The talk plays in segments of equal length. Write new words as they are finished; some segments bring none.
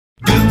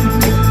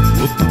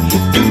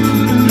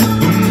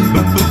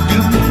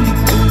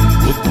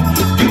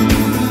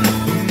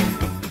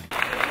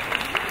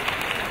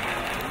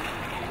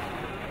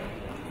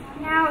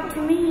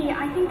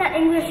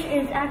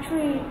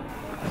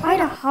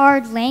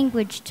hard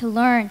language to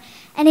learn,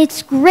 and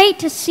it's great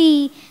to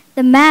see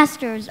the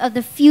masters of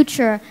the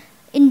future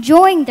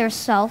enjoying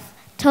themselves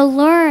to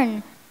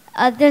learn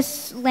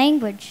this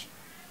language.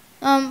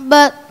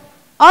 But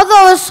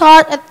although it's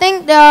hard, I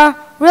think they're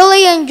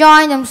really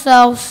enjoying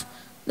themselves.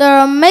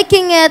 They're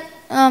making it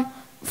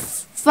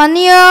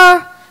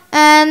funnier,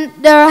 and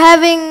they're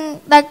having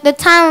like the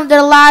time of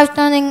their lives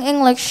learning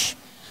English.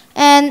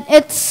 And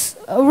it's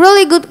a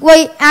really good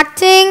way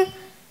acting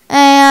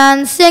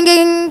and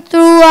singing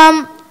through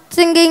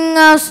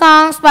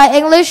songs by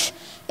English.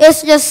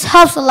 It just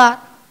helps a lot.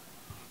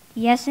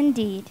 Yes,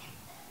 indeed.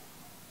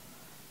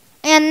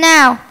 And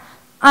now,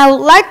 I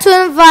would like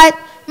to invite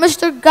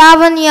Mr.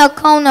 Gavan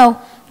Iacono,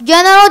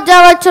 General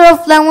Director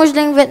of Language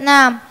Link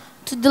Vietnam,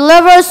 to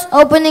deliver his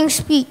opening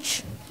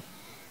speech.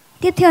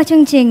 Tiếp theo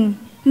chương trình,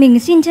 mình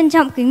xin trân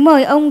trọng kính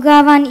mời ông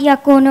Gavan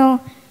Iacono,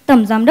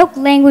 Tổng Giám đốc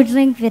Language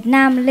Link Việt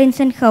Nam lên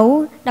sân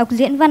khấu đọc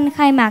diễn văn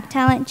khai mạc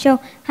Talent Show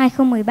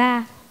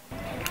 2013.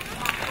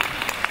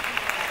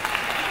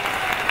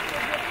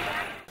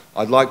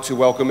 I'd like to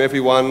welcome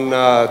everyone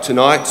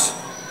tonight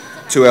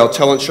to our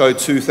Talent Show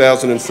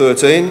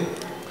 2013.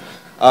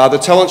 The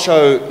Talent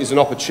Show is an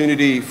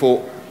opportunity for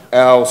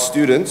our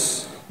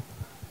students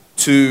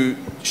to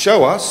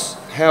show us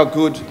how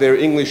good their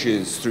English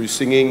is through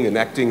singing and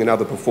acting and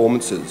other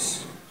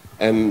performances.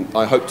 And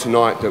I hope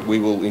tonight that we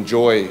will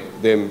enjoy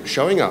them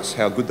showing us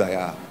how good they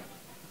are.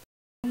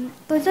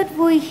 Tôi rất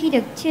vui khi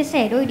được chia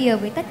sẻ đôi điều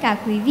với tất cả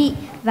quý vị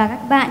và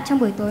các bạn trong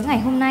buổi tối ngày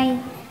hôm nay.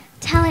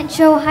 Talent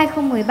Show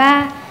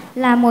 2013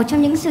 là một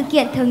trong những sự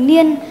kiện thường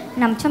niên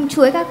nằm trong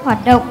chuỗi các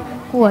hoạt động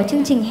của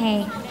chương trình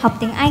hè học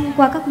tiếng Anh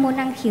qua các môn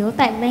năng khiếu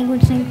tại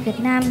Language Link Việt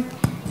Nam.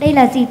 Đây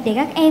là dịp để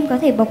các em có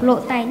thể bộc lộ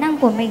tài năng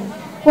của mình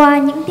qua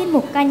những tiết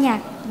mục ca nhạc,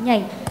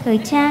 nhảy, thời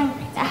trang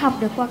đã học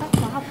được qua các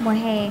khóa học mùa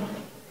hè.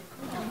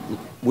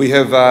 We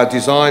have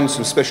designed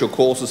some special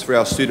courses for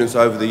our students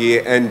over the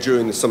year and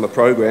during the summer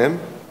program.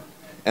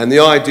 And the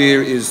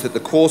idea is that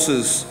the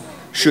courses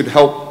should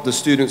help the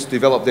students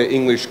develop their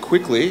English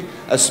quickly,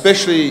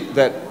 especially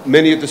that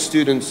many of the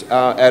students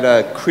are at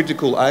a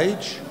critical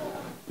age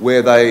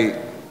where they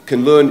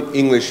can learn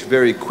English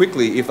very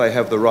quickly if they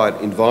have the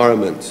right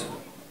environment.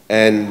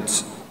 And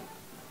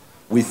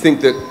we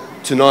think that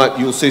tonight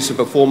you'll see some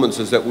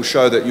performances that will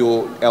show that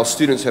our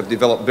students have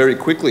developed very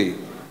quickly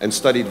and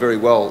studied very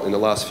well in the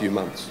last few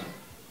months.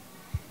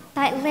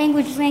 Tại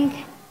Language Link,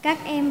 các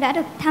em đã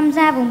được tham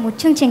gia vào một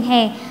chương trình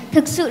hè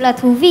thực sự là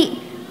thú vị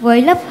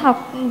với lớp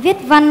học viết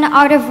văn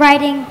Art of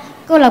Writing,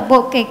 câu lạc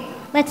bộ kịch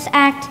Let's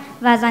Act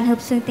và dàn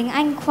hợp xướng tiếng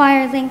Anh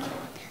Choir Link.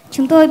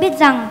 Chúng tôi biết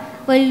rằng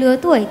với lứa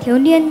tuổi thiếu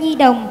niên nhi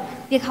đồng,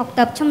 việc học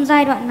tập trong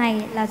giai đoạn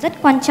này là rất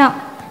quan trọng.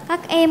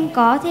 Các em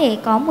có thể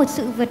có một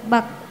sự vượt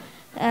bậc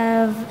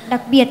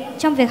đặc biệt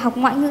trong việc học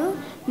ngoại ngữ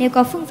nếu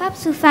có phương pháp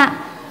sư phạm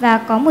và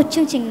có một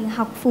chương trình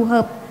học phù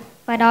hợp.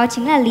 Và đó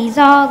chính là lý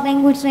do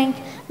Language Link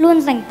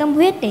luôn dành tâm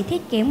huyết để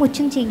thiết kế một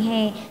chương trình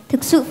hè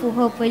thực sự phù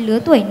hợp với lứa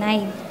tuổi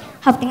này.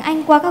 Học tiếng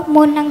Anh qua các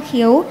môn năng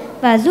khiếu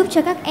và giúp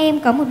cho các em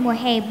có một mùa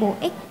hè bổ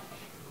ích.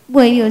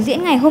 Buổi biểu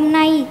diễn ngày hôm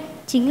nay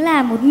chính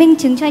là một minh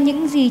chứng cho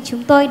những gì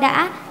chúng tôi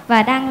đã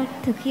và đang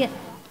thực hiện.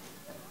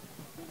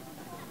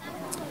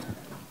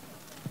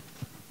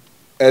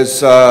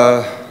 As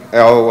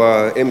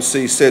our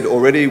MC said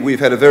already, we've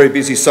had a very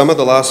busy summer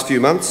the last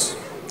few months.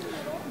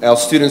 Our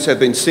students have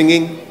been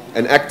singing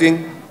and acting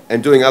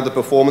and doing other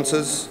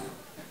performances.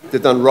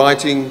 They've done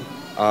writing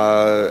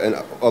and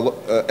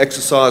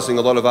exercising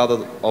a lot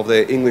of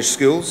their English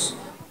skills.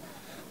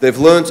 They've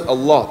learnt a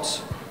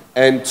lot,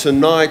 and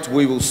tonight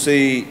we will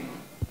see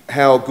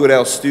how good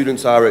our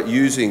students are at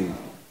using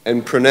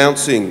and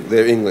pronouncing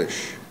their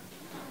English.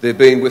 They've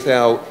been with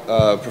our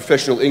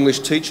professional English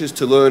teachers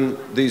to learn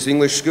these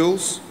English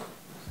skills,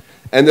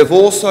 and they've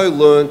also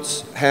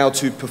learnt how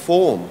to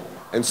perform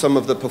and some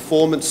of the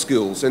performance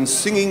skills and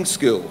singing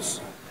skills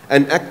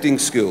and acting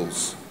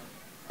skills.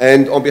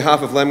 And on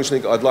behalf of Language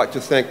Link, I'd like to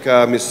thank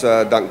Ms.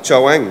 Dang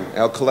Cho Ang,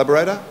 our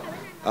collaborator,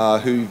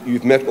 who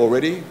you've met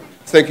already.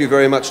 Thank you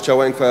very much,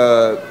 Cho Ang,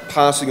 for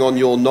passing on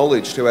your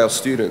knowledge to our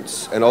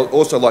students. And I'd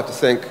also like to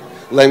thank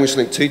Language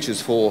Link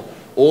teachers for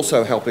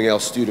also helping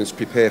our students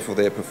prepare for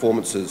their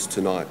performances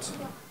tonight.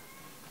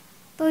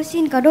 Tôi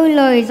xin có đôi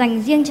lời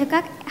dành riêng cho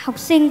các học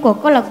sinh của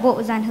câu lạc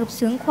bộ dàn hợp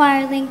xướng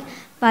Choir Link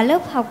và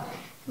lớp học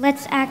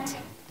Let's Act.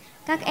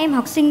 Các em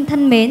học sinh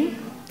thân mến,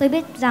 tôi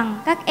biết rằng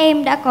các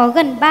em đã có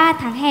gần 3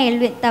 tháng hè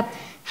luyện tập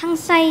hăng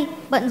say,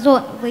 bận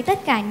rộn với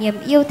tất cả niềm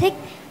yêu thích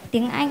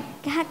tiếng Anh,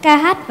 ca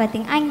hát và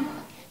tiếng Anh.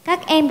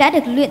 Các em đã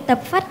được luyện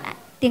tập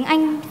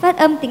phát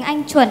âm tiếng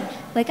Anh chuẩn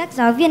với các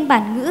giáo viên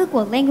bản ngữ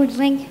của Language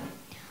Link.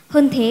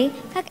 Hơn thế,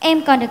 các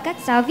em còn được các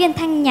giáo viên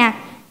thanh nhạc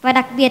và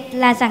đặc biệt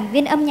là giảng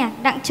viên âm nhạc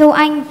Đặng Châu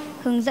Anh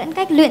hướng dẫn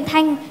cách luyện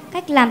thanh,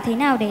 cách làm thế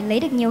nào để lấy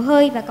được nhiều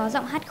hơi và có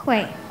giọng hát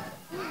khỏe.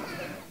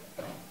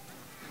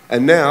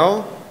 And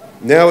now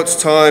it's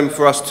time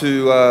for us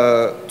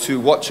to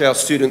watch our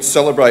students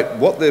celebrate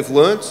what they've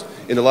learnt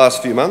in the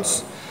last few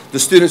months. The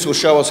students will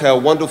show us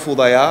how wonderful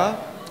they are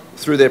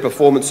through their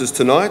performances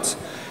tonight.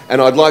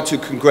 And I'd like to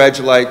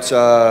congratulate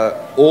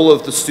all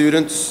of the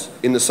students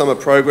in the summer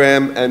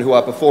program and who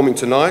are performing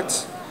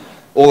tonight.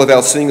 All of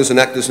our singers and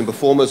actors and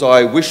performers,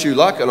 I wish you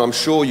luck and I'm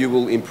sure you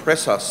will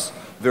impress us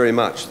very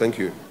much. Thank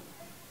you.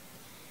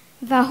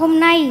 Và hôm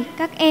nay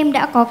các em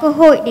đã có cơ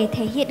hội để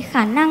thể hiện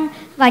khả năng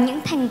và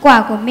những thành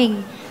quả của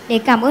mình để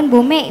cảm ơn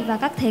bố mẹ và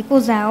các thầy cô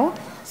giáo.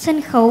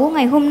 Sân khấu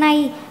ngày hôm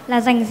nay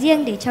là dành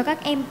riêng để cho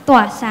các em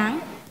tỏa sáng.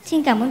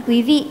 Xin cảm ơn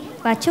quý vị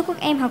và chúc các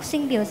em học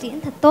sinh biểu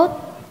diễn thật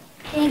tốt.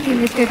 Thank you,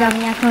 Mr.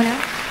 Gavan Iacono.